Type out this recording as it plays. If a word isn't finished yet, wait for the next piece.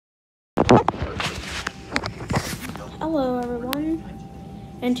Hello everyone,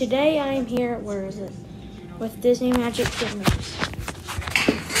 and today I am here, where is it, with Disney Magic Kingdoms.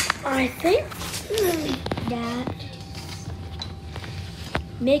 I think that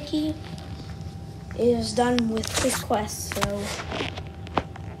Mickey is done with his quest, so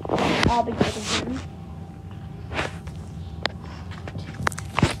I'll be getting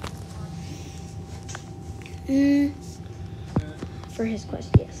him. For his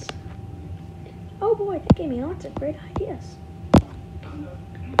quest, yes. Oh boy, that gave me lots of great ideas.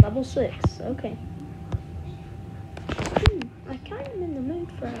 Level 6, okay. I kind of in the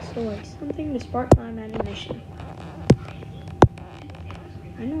mood for a story, something to spark my imagination.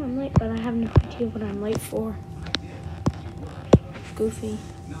 I know I'm late, but I have no idea what I'm late for. Goofy.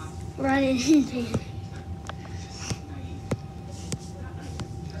 Right in.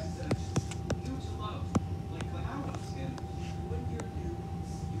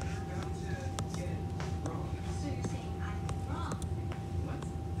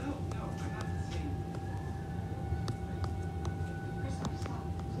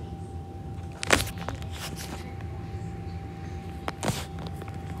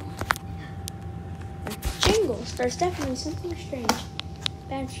 Jingles, there's definitely something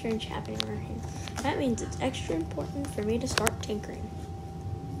strange happening around here. That means it's extra important for me to start tinkering.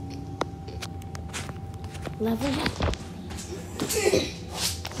 Level up.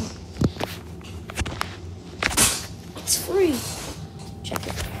 It's free. Check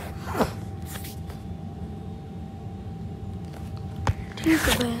it.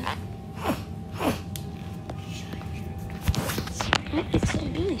 Tinkerbell. It's so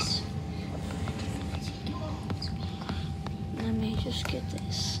nice. Let me just get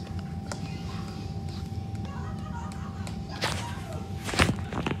this.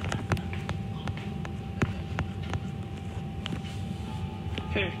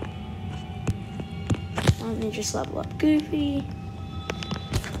 Let me just level up Goofy.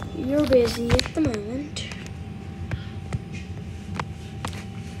 You're busy at the moment.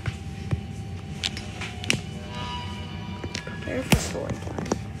 Prepare for story time.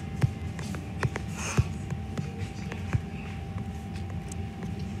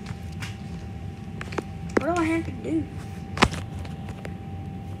 What do I have to do?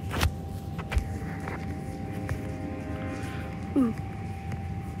 Ooh.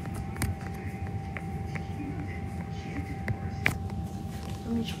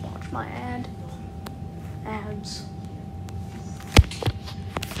 Let me just watch my ads.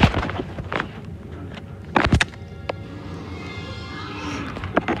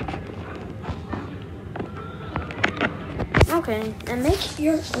 Okay, and make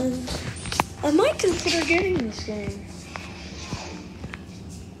your own. I might consider getting this game.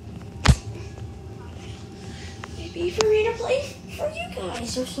 Maybe for me to play for you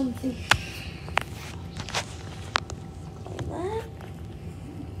guys or something. Like that.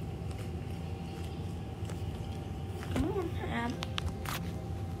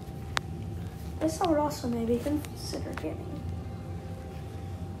 This I would also maybe consider getting.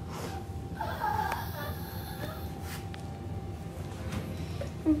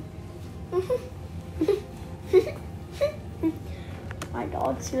 My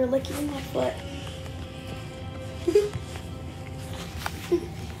dog's here licking my foot.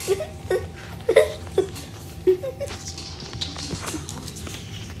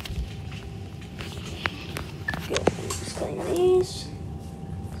 Good, just clean these.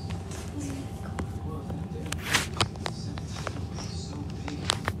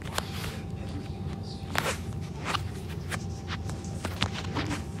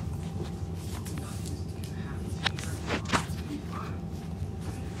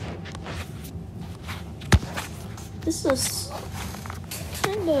 This is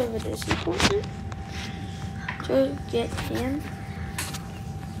kind of a disappointment to get him.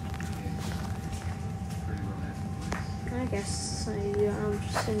 I guess I'm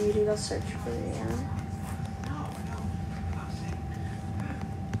just gonna need to go search for him.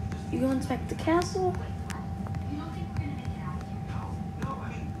 You go inspect the castle.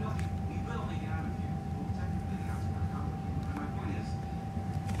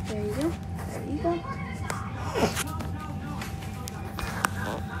 There you go. There you go.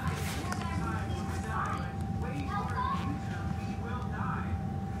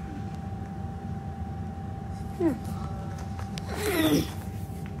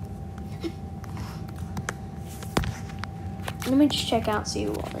 Let me just check out, see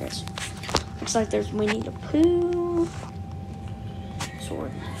who all there is. Looks like there's Winnie the Pooh,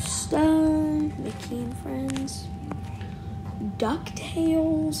 Sword of Stone, Mickey and Friends,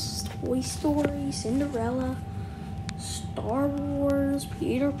 DuckTales, Toy Story, Cinderella, Star Wars,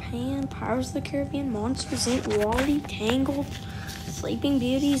 Peter Pan, Pirates of the Caribbean, Monsters Inc., Wall-E, Tangled, Sleeping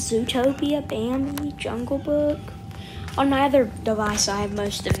Beauty, Zootopia, Bambi, Jungle Book. On my other device, I have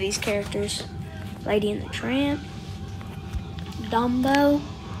most of these characters. Lady and the Tramp, Dumbo,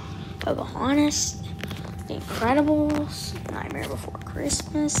 Pocahontas, The Incredibles, Nightmare Before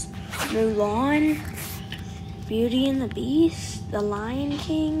Christmas, Mulan, Beauty and the Beast, The Lion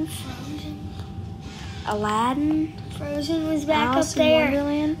King, Aladdin, Frozen was back Alice up there. in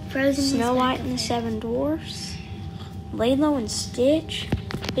Wonderland, Frozen Snow was back White up and the there. Seven Dwarfs, Lilo and Stitch,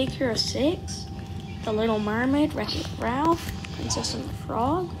 Big Hero 6, The Little Mermaid, Wreck-It Ralph, Princess and the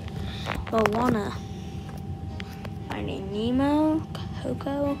Frog, Moana, Finding Nemo,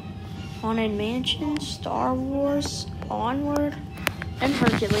 Coco, Haunted Mansion, Star Wars, Onward, and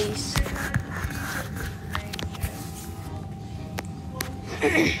Hercules.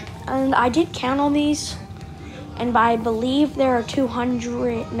 And I did count all these, and I believe there are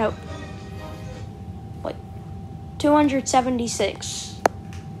 276,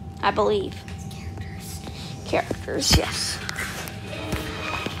 I believe. Characters, yes.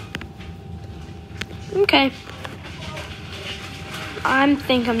 Okay. I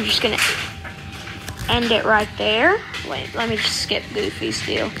think I'm just gonna end it right there. Wait, let me just skip Goofy's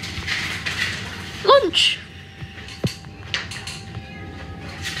deal. Lunch!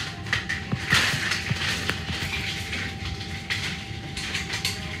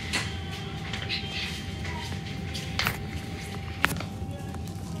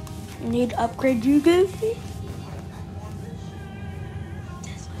 Need to upgrade you, Goofy?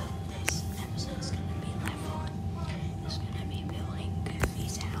 This episode's gonna be level. It's gonna be building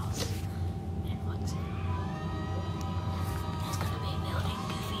Goofy's house. And what's it? It's gonna be building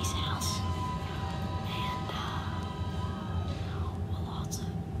Goofy's house. And, well, also,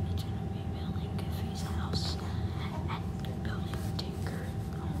 it's gonna be building Goofy's house. And building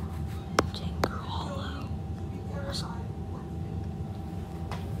Tinker Hollow. Or something.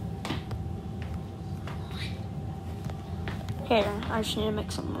 Here, I just need to make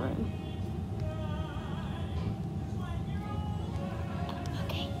some room.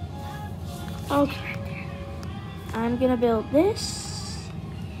 Okay. I'm gonna build this,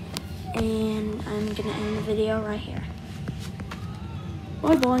 and I'm gonna end the video right here.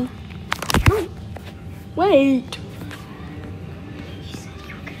 Bye bye. Oh, wait. You said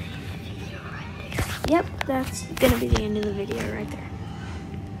you were gonna end the video right there. Yep, that's gonna be the end of the video right there.